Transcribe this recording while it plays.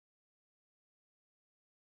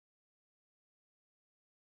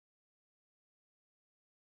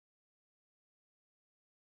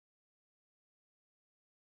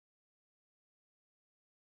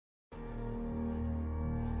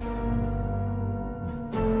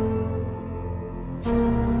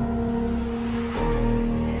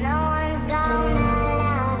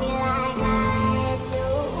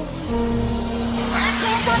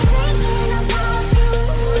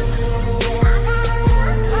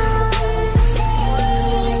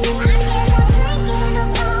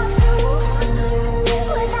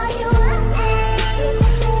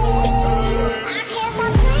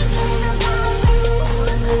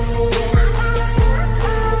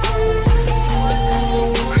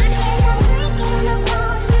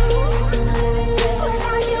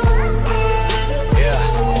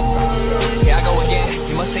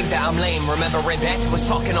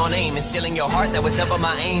and stealing your heart, that was never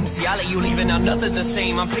my aim. See, I let you leave and now nothing's the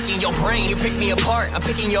same. I'm picking your brain, you pick me apart. I'm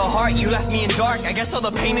picking your heart, you left me in dark. I guess all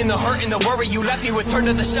the pain and the hurt and the worry you left me with turned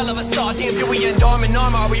to the shell of a star. Damn, do we end arm in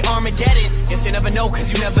arm, or are we Armageddon? Guess you never know,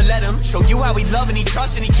 cause you never let him show you how he love and he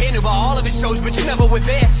trust and he cared about all of his shows, but you never were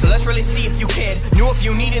there. So let's really see if you cared. Knew if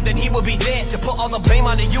you needed, then he would be there. To put all the blame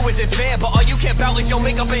onto you isn't fair, but all you care about is your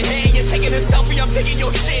makeup and hair. You're taking a selfie, I'm taking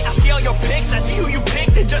your shit. I see all your pics, I see who you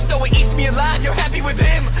picked, and just know it eats me alive. You're happy with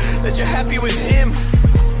him, that you're happy with him.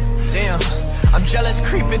 Damn, I'm jealous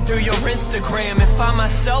creeping through your Instagram and find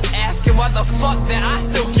myself asking why the fuck that I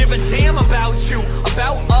still give a damn about you,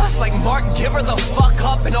 about us. Like Mark, give her the fuck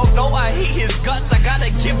up. And although I hate his guts, I gotta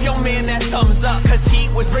give your man that thumbs up, cause he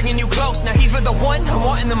was bringing you close. Now he's with the one I'm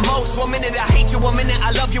wanting the most. One minute I hate you, one minute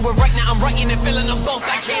I love you, and right now I'm writing and feeling them both.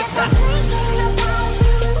 I can't stop.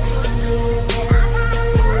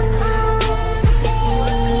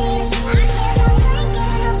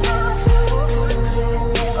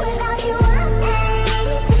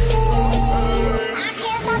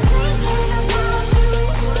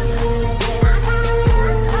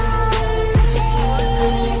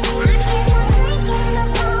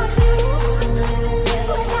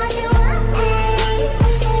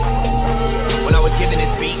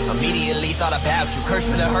 Thought about you, cursed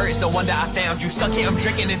with a hurt, it's no wonder I found you. Stuck here, I'm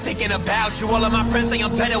drinking and thinking about you. All of my friends say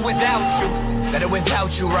I'm better without you. Better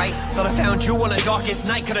without you, right? Thought I found you on the darkest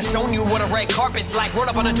night. Could've shown you what a red carpet's like. Rode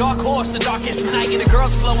up on a dark horse the darkest night. And the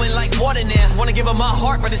girl's flowing like water now. Wanna give her my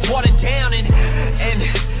heart, but it's watered down. And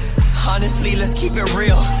honestly, let's keep it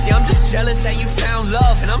real. See, I'm just jealous that you found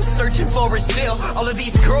love, and I'm searching for it still. All of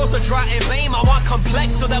these girls are dry and lame. I want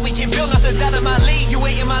complex so that we can build. Nothing's out of my league. You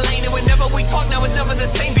ain't in my lane, and whenever we talk now, it's never the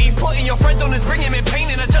same. Being put in your friend zone is bringing me pain,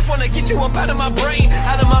 and I just wanna get you up out of my brain,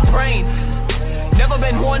 out of my brain. Never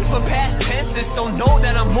been one for past tenses, so know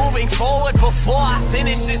that I'm moving forward before I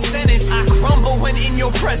finish this sentence. I crumble when in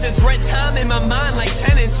your presence, red time in my mind like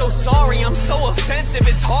tenants. So sorry, I'm so offensive,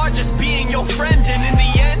 it's hard just being your friend. And in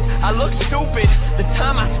the end, I look stupid, the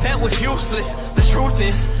time I spent was useless. The truth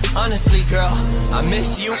is, honestly girl, I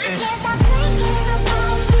miss you and